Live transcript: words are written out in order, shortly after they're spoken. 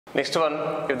Next one,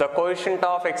 if the coefficient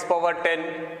of x power 10,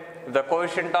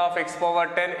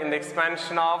 in the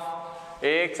expansion of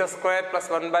ax square plus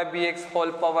 1 by bx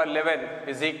whole power 11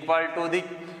 is equal to the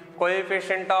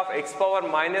coefficient of x power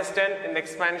minus 10 in the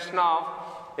expansion of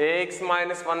ax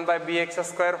minus 1 by bx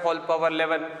square whole power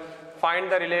 11.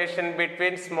 Find the relation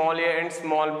between small a and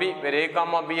small b where a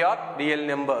comma b are real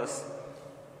numbers.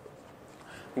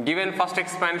 Given first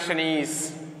expansion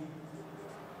is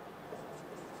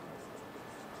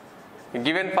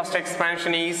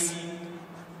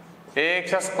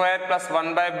ax square plus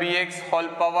 1 by bx whole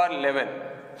power 11.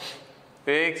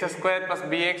 ax square plus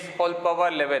bx whole power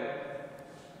 11.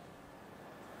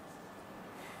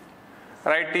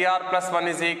 Write TR plus 1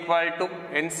 is equal to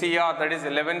NCR, that is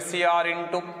 11 CR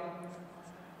into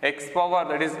x power,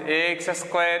 that is ax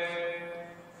square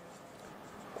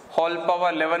whole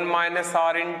power 11 minus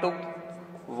r into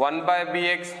 1 by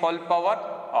bx whole power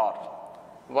r.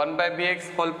 1 by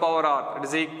bx whole power r, it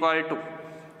is equal to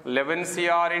 11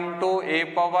 CR into a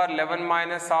power 11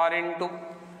 minus r into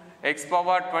x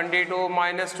power 22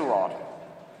 minus 2r.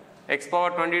 x power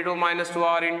 22 minus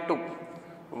 2r into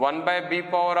 1 by b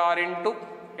power r into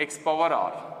x power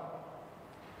r.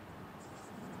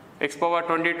 x power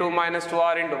 22 minus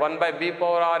 2r into 1 by b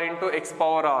power r into x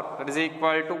power r, that is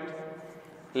equal to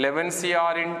 11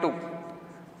 CR into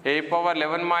a power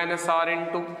 11 minus r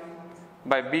into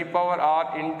by b power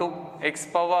r into x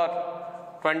power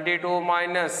 22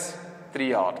 minus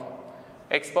 3r.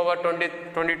 x power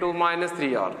 22 minus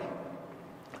 3r.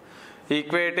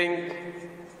 Equating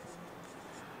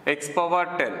x power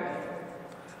 10.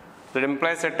 That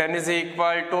implies that 10 is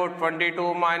equal to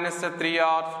 22 minus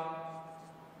 3r.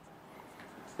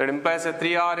 That implies that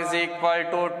 3r is equal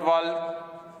to 12.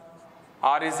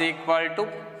 R is equal to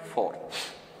 4.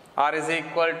 R is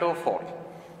equal to 4.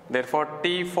 Therefore,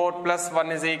 T4 plus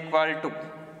 1 is equal to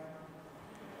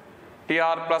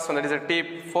TR plus 1, that is a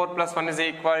T4 plus 1 is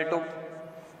equal to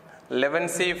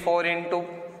 11C4 into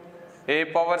a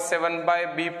power 7 by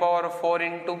b power 4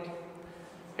 into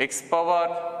x power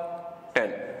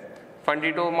 10.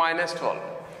 22 minus 12.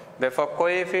 Therefore,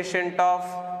 coefficient of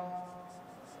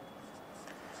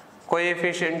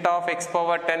x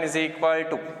power 10 is equal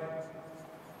to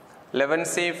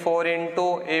 11C4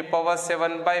 into a power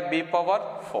 7 by b power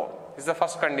 4 is the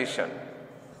first condition.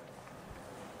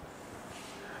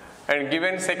 And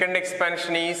given second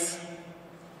expansion is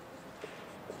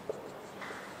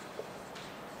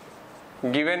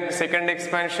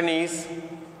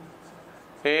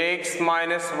ax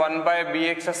minus 1 by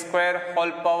bx square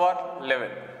whole power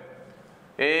 11.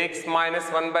 ax minus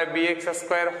 1 by bx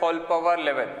square whole power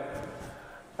 11.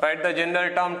 Write the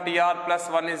general term TR plus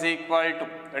 1 is equal to,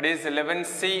 that is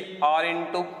 11C R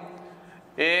into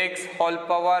ax whole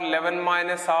power 11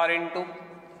 minus R into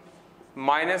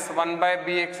minus 1 by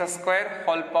bx square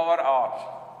whole power R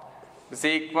is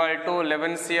equal to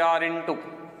 11CR into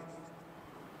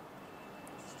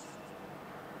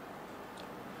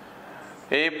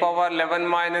a power 11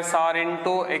 minus R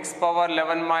into x power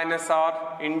 11 minus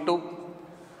R into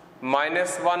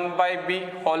minus 1 by b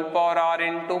whole power R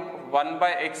into 1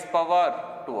 by x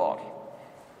power 2R.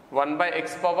 1 by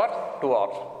x power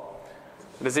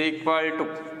 2R is equal to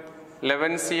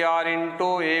 11 CR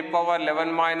into a power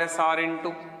 11 minus R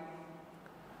into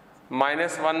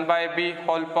minus 1 by b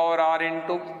whole power R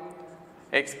into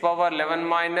x power 11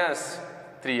 minus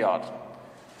 3R.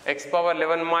 x power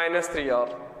 11 minus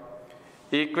 3R.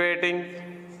 Equating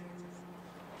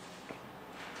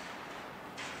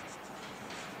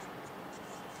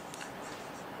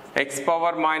x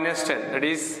power minus 10, that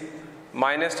is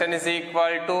minus 10 is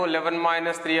equal to 11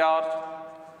 minus 3R.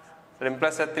 Then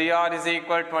plus 3R is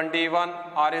equal to 21,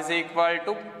 R is equal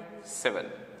to 7.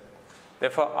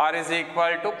 Therefore, R is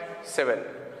equal to 7.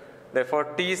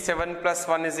 Therefore, T7 plus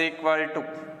 1 is equal to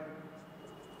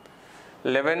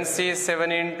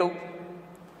 11C7 into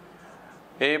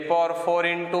a power 4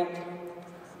 into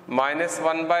minus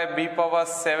 1 by b power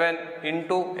 7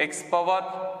 into x power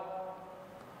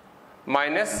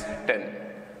minus 10.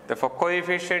 Therefore,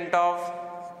 coefficient of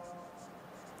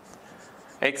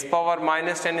x power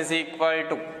minus 10 is equal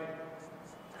to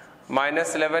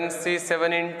minus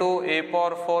 11C7 into a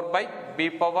power 4 by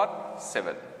b power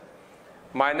 7.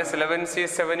 Minus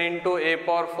 11C7 into a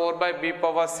power 4 by b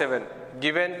power 7.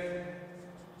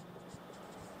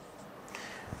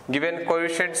 Given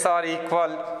coefficients are equal,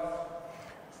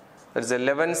 that is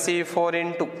 11C4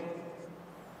 into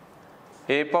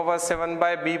a power 7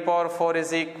 by b power 4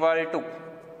 is equal to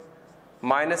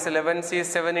minus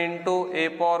 11C7 into a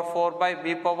power 4 by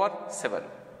b power 7.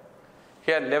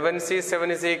 Here 11C7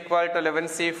 is equal to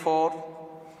 11C4,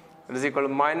 it is equal to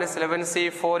minus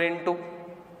 11C4 into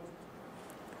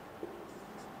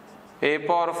a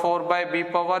power 4 by b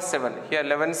power 7. Here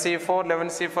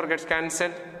 11c4 gets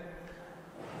cancelled.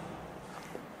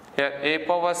 Here a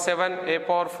power 7, a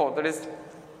power 4, that is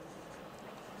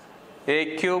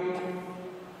a cube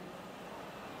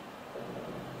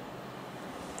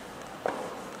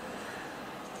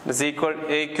is equal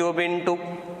to a cube into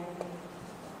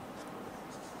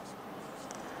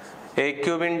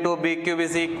b cube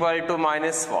is equal to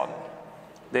minus 1.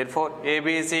 Therefore, ab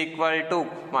is equal to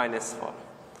minus 1.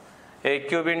 A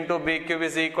cube into b cube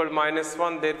is equal to minus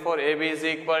 1. Therefore, ab is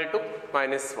equal to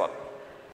minus 1.